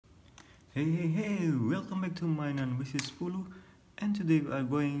Hey, welcome back to my which is Pulu, and today we are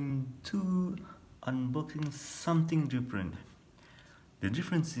going to unboxing something different. The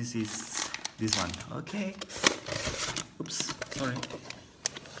difference is this one, okay? Oops, sorry.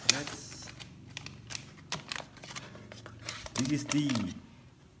 Let's. This is the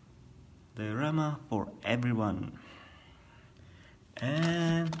diorama for everyone,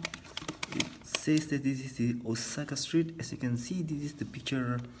 and it says that this is the Osaka Street. As you can see, this is the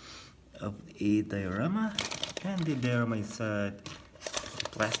picture of a diorama, and the diorama is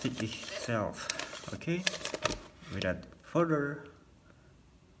plastic itself. Okay, without further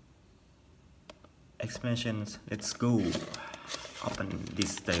explanations, let's go open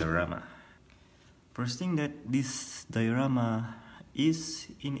this diorama. First thing, that this diorama is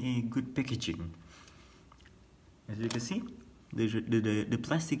in a good packaging. As you can see, the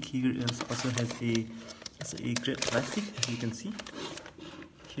plastic here also has a great plastic, as you can see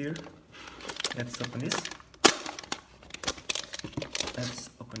here. Let's open this. Let's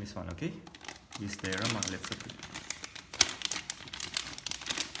open this one, okay? This diorama, let's open it.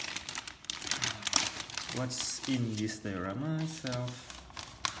 What's in this diorama itself?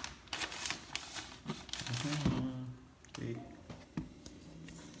 Okay.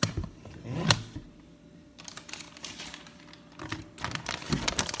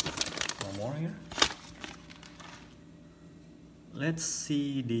 One more here. Let's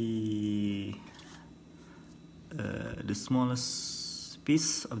see the smallest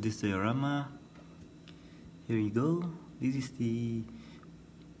piece of this diorama. Here you go. This is the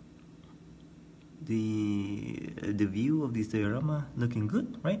view of this diorama. Looking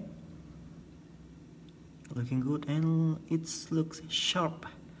good, right? Looking good, and it looks sharp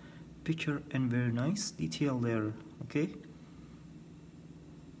picture and very nice detail there. Okay,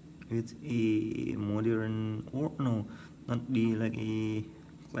 it's a modern, or no, not the like a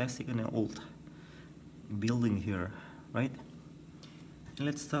classic and an old building here, right? And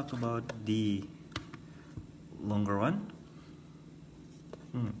let's talk about the longer one.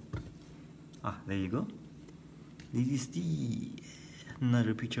 There you go. This is the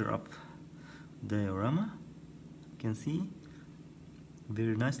another picture of diorama. You can see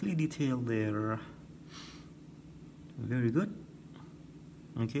very nicely detailed there. Very good.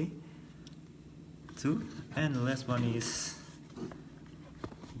 Okay. Two, and the last one is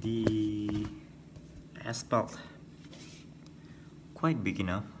the asphalt. Quite big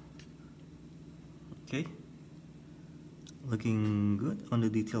enough. Okay. Looking good on the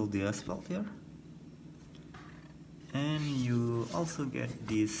detail of the asphalt here. And you also get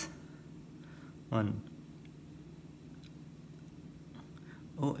this one.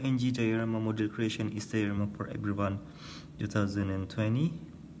 ONG diorama model creation is diorama for everyone 2020.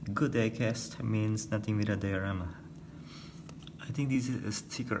 Good diecast means nothing without diorama. I think this is a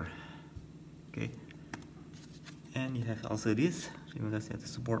sticker. Okay. And you have also this. Terima kasih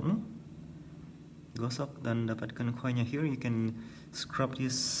atas supportmu. Gosok dan dapatkan koinnya here. You can scrub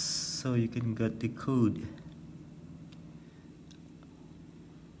this so you can get the code.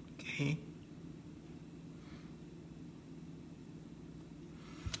 Okay.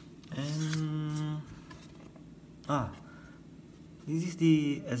 And this is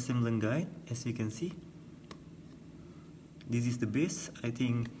the assembling guide. As you can see, this is the base. I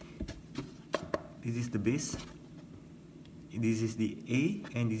think this is the base. This is the A,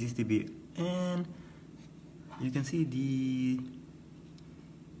 and this is the B. And you can see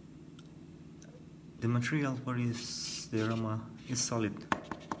the material for this diorama is solid,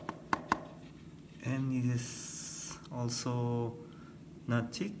 and it is also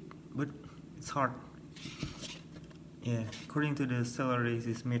not thick, but it's hard. Yeah, according to the seller, it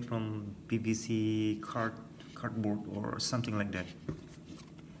is made from PVC cardboard or something like that.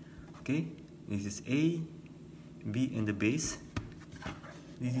 Okay, this is A, B, and the base.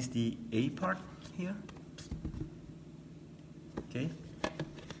 This is the A part here. Okay,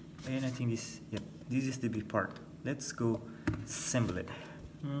 and I think this is the B part. Let's go assemble it.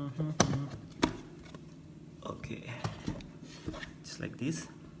 Okay, just like this.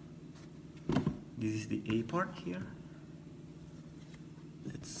 This is the A part here.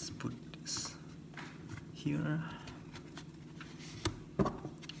 Let's put this here.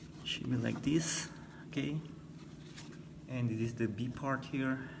 Should be like this. Okay, and this is the B part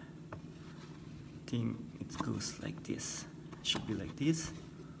here. I think it goes like this. Should be like this.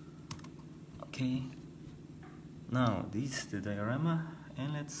 Okay, now this is the diorama,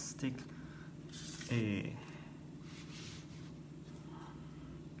 and let's take a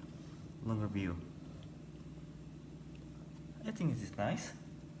longer view. I think this is nice.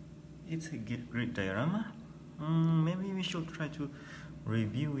 It's a great diorama. Maybe we should try to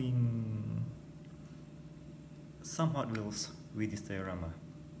reviewing some Hot Wheels with this diorama.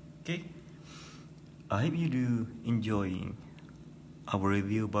 Okay, I hope you do enjoying our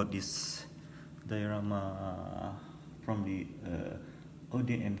review about this diorama from the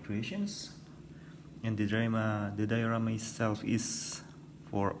ODM Creations, and the diorama itself is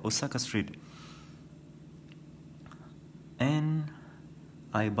for Osaka Street, and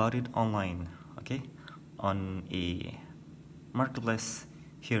I bought it online, okay, on a marketplace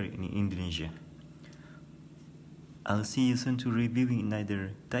here in Indonesia. I'll see you soon to reviewing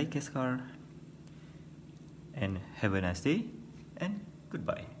another diecast car, and have a nice day and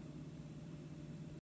goodbye.